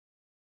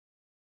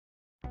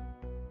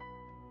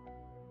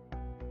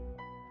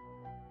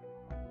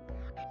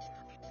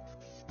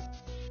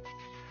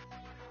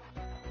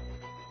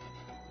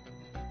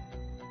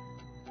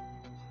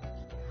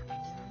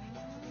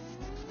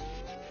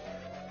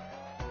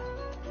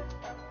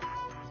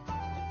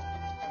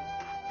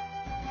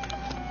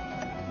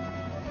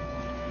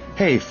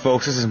Hey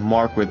folks, this is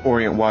Mark with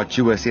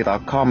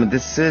OrientWatchUSA.com, and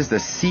this is the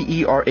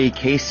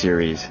CERAK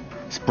series.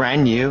 It's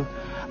brand new.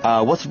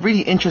 What's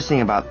really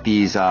interesting about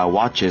these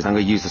watches, I'm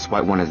going to use this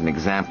white one as an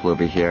example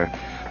over here.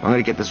 I'm going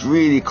to get this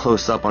really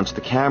close up onto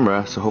the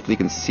camera so hopefully you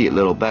can see it a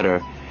little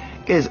better.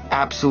 It is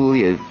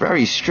absolutely a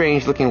very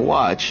strange looking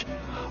watch.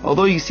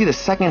 Although you see the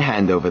second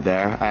hand over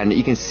there, and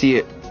you can see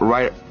it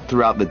right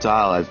throughout the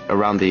dial,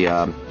 around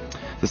the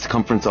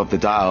circumference of the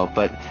dial,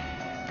 but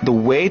the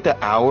way the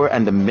hour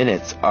and the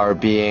minutes are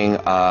being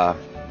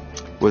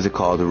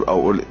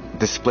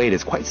displayed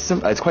is quite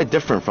it's quite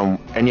different from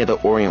any other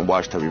Orient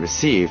watch that we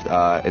received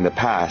in the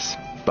past.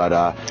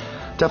 But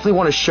definitely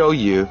want to show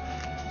you.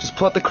 Just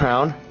pull out the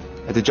crown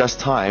and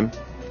adjust time.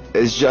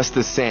 It's just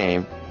the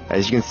same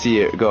as you can see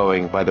it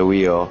going by the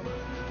wheel.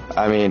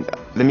 I mean,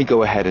 let me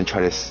go ahead and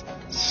try to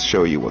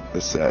show you what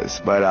this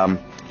says. But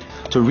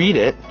to read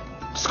it,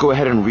 just go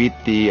ahead and read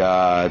the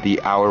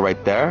hour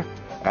right there,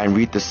 and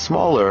read the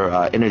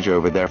smaller integer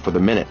over there for the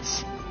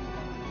minutes.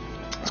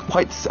 It's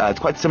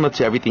quite similar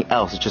to everything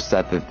else. It's just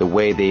that the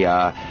way they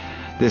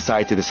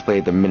decide to display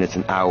the minutes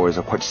and hours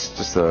are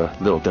just a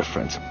little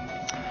different.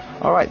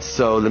 Alright,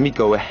 so let me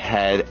go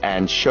ahead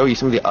and show you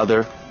some of the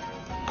other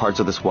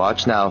parts of this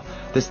watch. Now,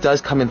 this does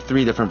come in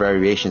 3 different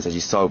variations, as you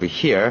saw over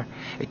here.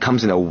 It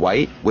comes in a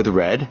white with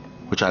red,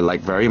 which I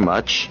like very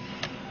much.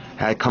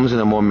 And it comes in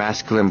a more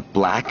masculine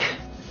black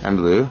and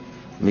blue.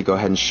 Let me go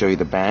ahead and show you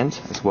the band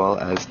as well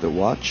as the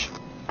watch.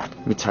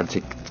 Let me try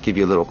to give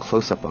you a little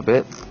close-up of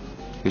it.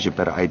 Gives you a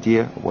better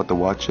idea of what the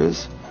watch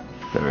is.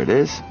 There it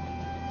is.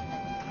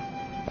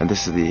 And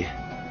this is the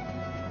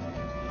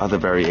other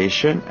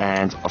variation.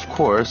 And of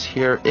course,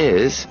 here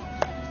is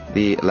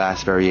the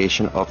last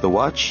variation of the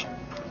watch.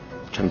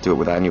 I'm trying to do it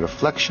without any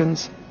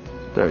reflections.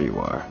 There you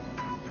are.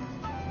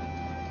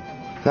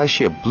 There's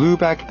actually a blue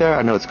back there.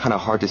 I know it's kind of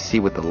hard to see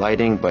with the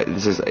lighting, but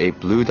this is a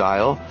blue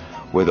dial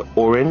with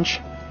orange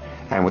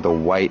and with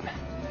white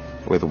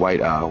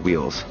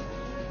wheels.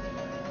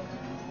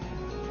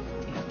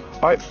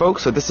 Alright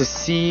folks, so this is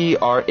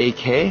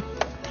CERAK,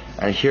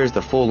 and here's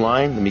the full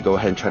line. Let me go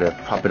ahead and try to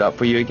prop it up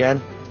for you again,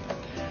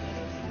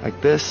 like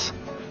this,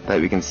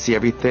 that we can see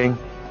everything.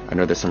 I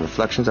know there's some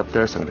reflections up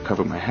there, so I'm going to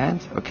cover my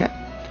hand. Okay.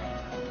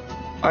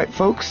 Alright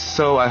folks,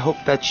 so I hope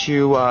that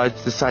you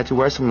decide to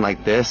wear something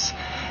like this.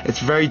 It's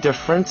very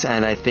different,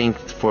 and I think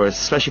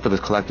especially for the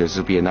collectors, it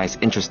will be a nice,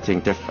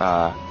 interesting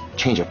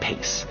change of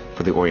pace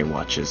for the Orient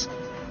watches.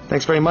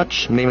 Thanks very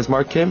much. My name is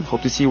Mark Kim.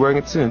 Hope to see you wearing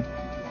it soon.